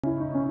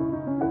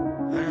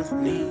got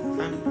some needs,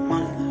 I need the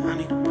money, I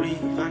need to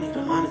breathe, I need the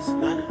honest,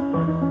 I need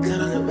to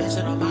tell a little bitch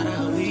that I'm out of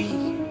her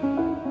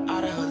league,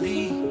 out of her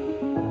league.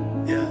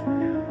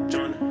 Yeah,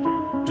 Joyner.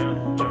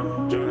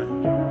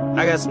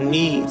 I got some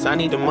needs, I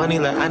need the money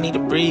like I need to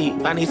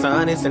breathe, I need some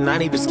honest and I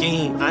need to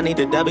scheme, I need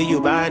the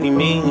W by any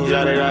means,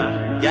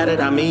 yeah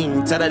that I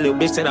mean. Tell that little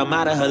bitch that I'm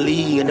out of her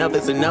league. Enough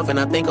is enough and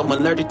I think I'm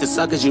allergic to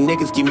suckers. You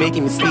niggas keep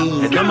making me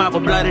sneeze. And them out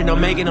for blood and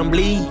I'm making them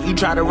bleed. You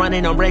try to run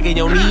and I'm breaking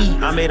your knee.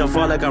 I made them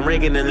fall like I'm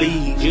raking the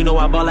leaves. You know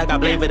I ball like I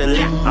play for the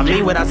league. I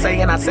mean what I say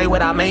and I say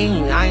what I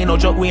mean. I ain't no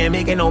joke, we ain't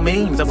making no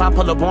memes. If I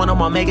pull up on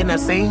them, I'm making that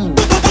scene.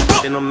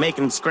 Then I'm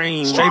making them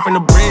scream. Straight from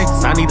the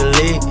bricks, I need a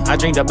lick. I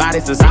drink the body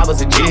since I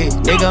was a jit.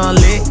 Nigga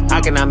unlit,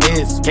 how can I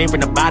miss? Came from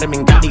the bottom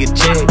and got me a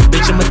check.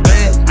 Bitch, I'm a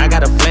threat, I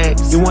got a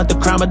flex. You want the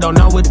crown but don't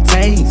know what it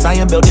takes. I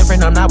am built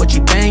different, I'm not what you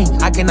think.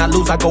 I cannot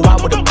lose, I go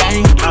out with a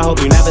bang. I hope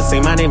you never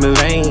say my name in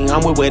vain.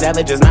 I'm with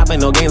whatever, just not for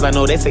no games. I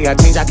know they say I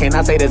change, I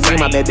cannot say the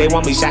same. I bet they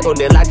want me shackled,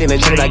 they're locked in a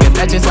chain. I guess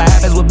that's just what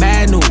happens with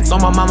bad news. On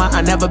my mama,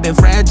 I never been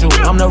fragile.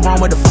 I'm the wrong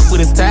with the fuck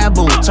with this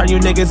taboo. Turn you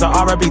niggas to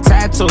R.I.P.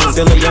 tattoos.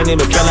 Still a young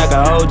nigga, feel like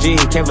a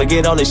OG. Can't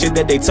forget all the shit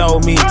that they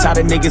told me. Tired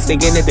of niggas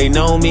thinking that they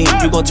know me.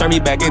 You gon' turn me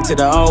back into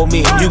the old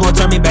me. You gon'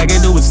 turn me back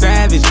into a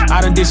savage. I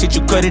done did shit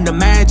you couldn't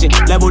imagine.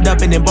 Leveled up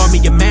and then bought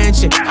me a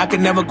mansion. I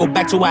can never go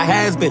back to what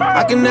has been.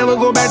 I can never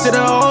go back to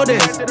the old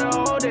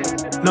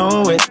days.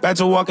 No way. Back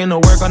to walking to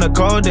work on a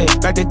cold day.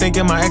 Back to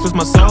thinking my ex was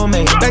my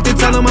soulmate. Back to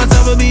telling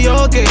myself it'll be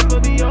okay.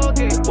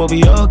 We'll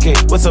be okay.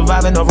 We're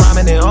surviving off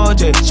ramen and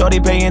OJ. Shorty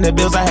paying the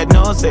bills, I had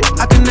no say.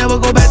 I can never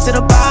go back to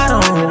the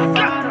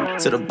bottom.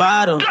 To the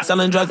bottom,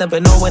 selling drugs,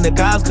 never know when the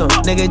cops come.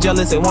 Nigga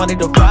jealous, they wanted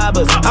to rob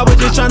us. I was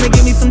just trying to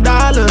give me some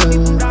dollars,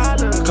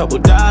 a couple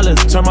dollars.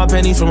 Turn my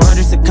pennies from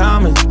hundreds to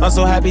commons. I'm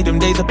so happy them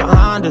days are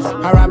behind us.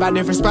 I ride by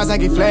different spots, I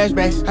get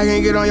flashbacks. I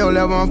can't get on your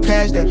level, I'm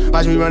past that.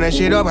 Watch me run that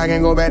shit up, I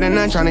can't go back to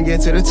none. Trying to get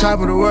to the top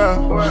of the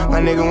world.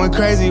 My nigga went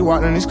crazy,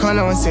 walked in this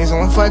corner and seen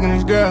someone fucking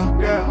this girl.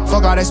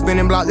 Fuck all that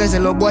spinning block, that's that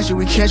little boy shit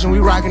we catchin', we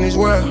rockin' this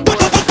world.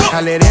 I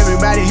let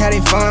everybody have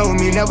their fun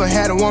with me. Never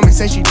had a woman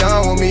say she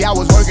done with me. I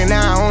was working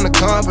out on the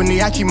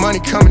company. I keep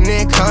money coming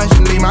in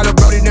constantly. My little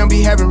brody done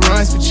be having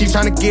runs for cheap.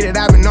 Trying to get it,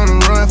 I've been on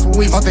the run for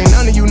weeks. Don't think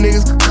none of you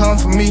niggas could come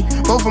for me.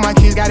 Both of my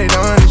kids got it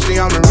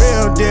honestly. I'm the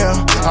real deal.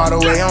 All the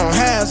way on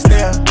half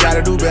step.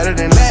 Gotta do better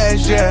than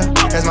last year.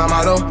 That's my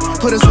motto.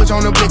 Put a switch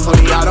on the blick for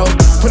the auto.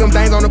 Put them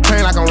things on the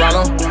plane like I'm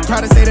Rollo.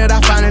 Proud to say that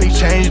I finally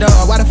changed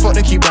up. Why the fuck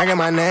they keep bringing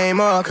my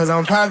name up? Cause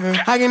I'm poppin'.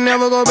 I can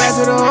never go back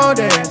to the old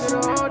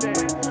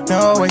days.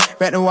 No way,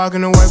 back to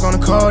walking to work on a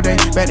cold day.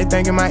 Back to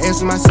thinking my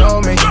ex was my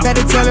soulmate. Back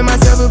to telling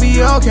myself it'll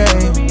be okay.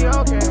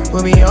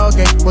 We'll be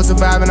okay. Was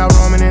surviving out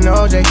Ramen and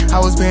OJ. I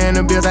was paying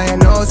the bills, I had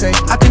no say.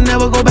 I can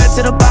never go back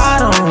to the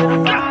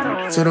bottom.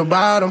 To the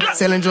bottom,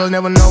 selling drugs,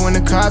 never know when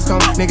the cops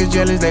come. Niggas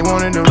jealous, they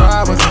wanted to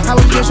rob us. I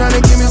was just trying to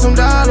give me some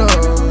dollars,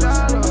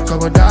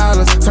 couple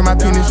dollars. Turn my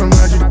pennies from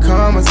 100 to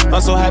commas.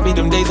 I'm so happy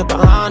them days are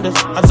behind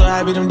us. I'm so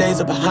happy them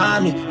days are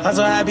behind me. I'm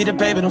so happy the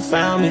paper done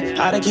found me.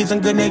 I done keep some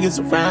good niggas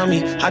around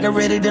me. I got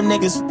rid of them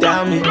niggas who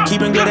down me.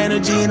 Keeping good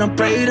energy and I'm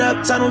prayed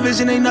up. Tunnel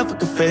vision ain't nothing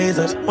can phase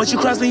us. Once you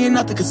cross me, ain't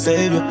nothing can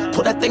save you.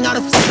 Pull that thing out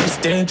of sight, it's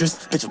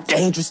dangerous. Bitch, I'm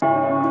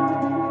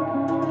dangerous.